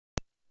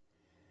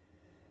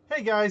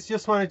Hey guys,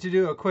 just wanted to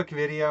do a quick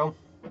video.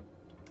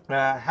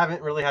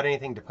 Haven't really had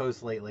anything to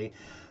post lately,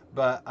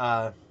 but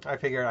I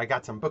figured I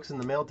got some books in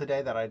the mail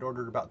today that I'd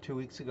ordered about 2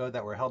 weeks ago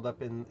that were held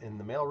up in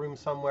the mail room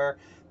somewhere.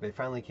 They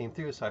finally came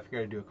through, so I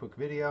figured I'd do a quick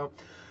video.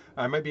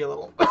 I might be a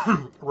little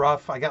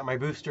rough. I got my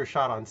booster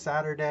shot on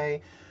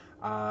Saturday.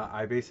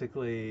 I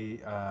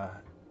basically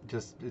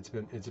just it's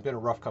been a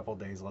rough couple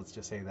days. Let's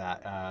just say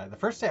that. The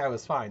first day I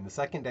was fine. The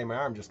second day my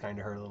arm just kind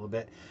of hurt a little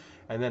bit,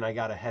 and then I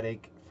got a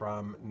headache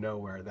from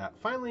nowhere that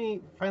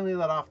finally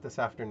let off this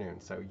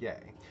afternoon. So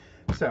yay.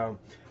 So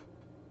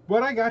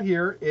what I got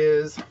here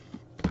is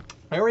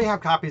I already have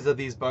copies of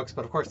these books,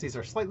 but of course these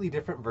are slightly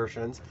different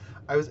versions.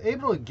 I was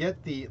able to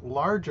get the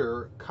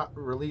larger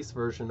release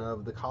version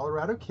of The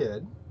Colorado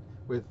Kid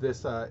with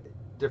this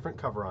different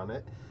cover on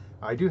it.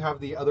 I do have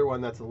the other one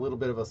that's a little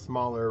bit of a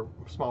smaller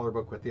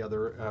book with the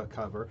other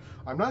cover.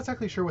 I'm not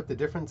exactly sure what the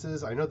difference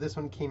is. I know this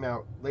one came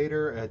out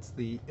later. It's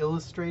the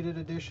illustrated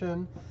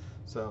edition.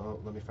 So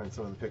let me find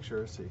some of the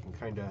pictures so you can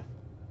kind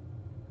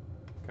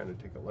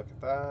of take a look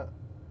at that.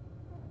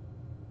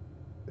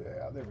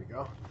 Yeah, there we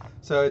go.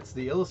 So it's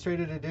the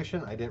illustrated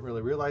edition. I didn't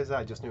really realize that.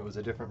 I just knew it was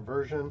a different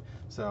version.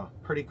 So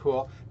pretty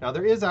cool. Now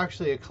there is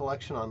actually a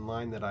collection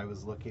online that I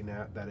was looking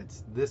at that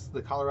it's this,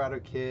 The Colorado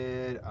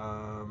Kid,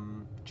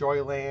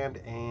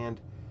 Joyland,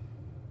 and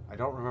I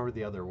don't remember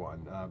the other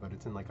one, but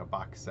it's in like a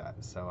box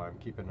set. So I'm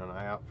keeping an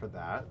eye out for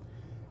that.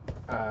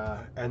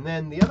 And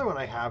then the other one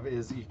I have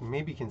is,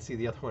 maybe you can see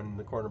the other one in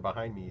the corner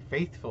behind me,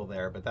 Faithful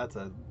there, but that's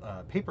a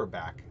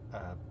paperback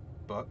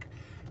book.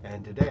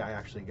 And today I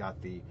actually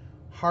got the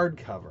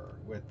hardcover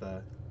with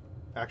the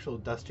actual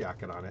dust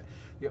jacket on it.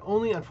 The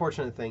only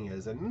unfortunate thing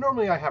is, and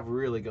normally I have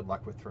really good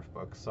luck with thrift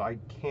books, so I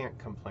can't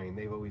complain.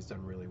 They've always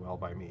done really well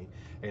by me,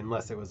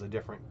 unless it was a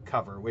different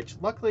cover, which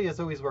luckily has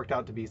always worked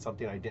out to be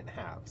something I didn't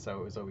have, so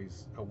it was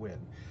always a win.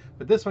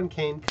 But this one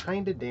came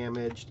kind of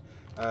damaged.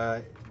 You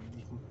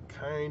can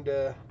kind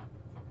of,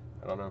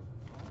 I don't know,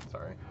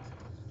 sorry.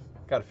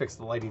 Got to fix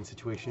the lighting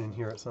situation in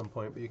here at some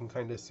point, but you can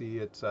kind of see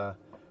it's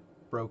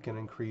broken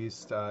and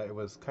creased. It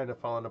was kind of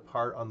falling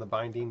apart on the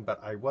binding, but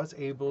I was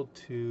able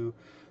to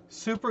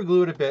super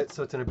glue it a bit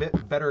so it's in a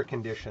bit better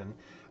condition.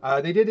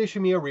 They did issue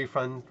me a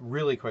refund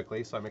really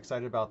quickly, so I'm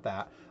excited about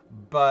that,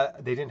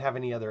 but they didn't have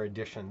any other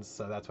editions,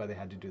 so that's why they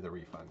had to do the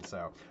refund.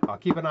 So I'll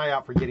keep an eye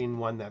out for getting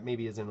one that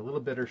maybe is in a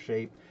little better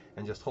shape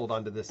and just hold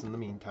on to this in the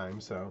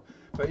meantime. So,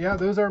 but yeah,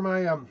 those are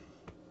my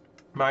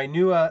my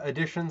new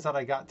editions that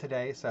I got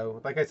today.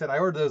 So like I said, I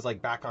ordered those like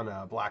back on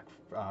a Black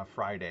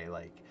Friday.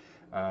 Like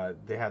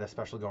they had a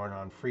special going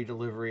on, free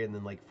delivery and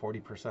then like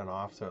 40%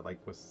 off, so it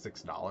like was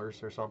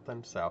 $6 or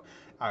something. So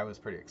I was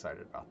pretty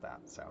excited about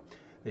that. So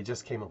they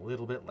just came a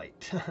little bit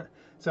late.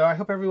 So I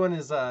hope everyone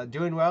is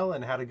doing well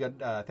and had a good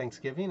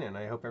Thanksgiving, and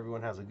I hope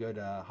everyone has a good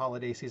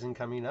holiday season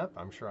coming up.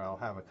 I'm sure I'll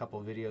have a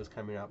couple videos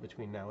coming out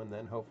between now and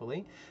then,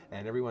 hopefully.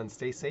 And everyone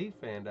stay safe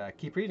and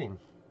keep reading.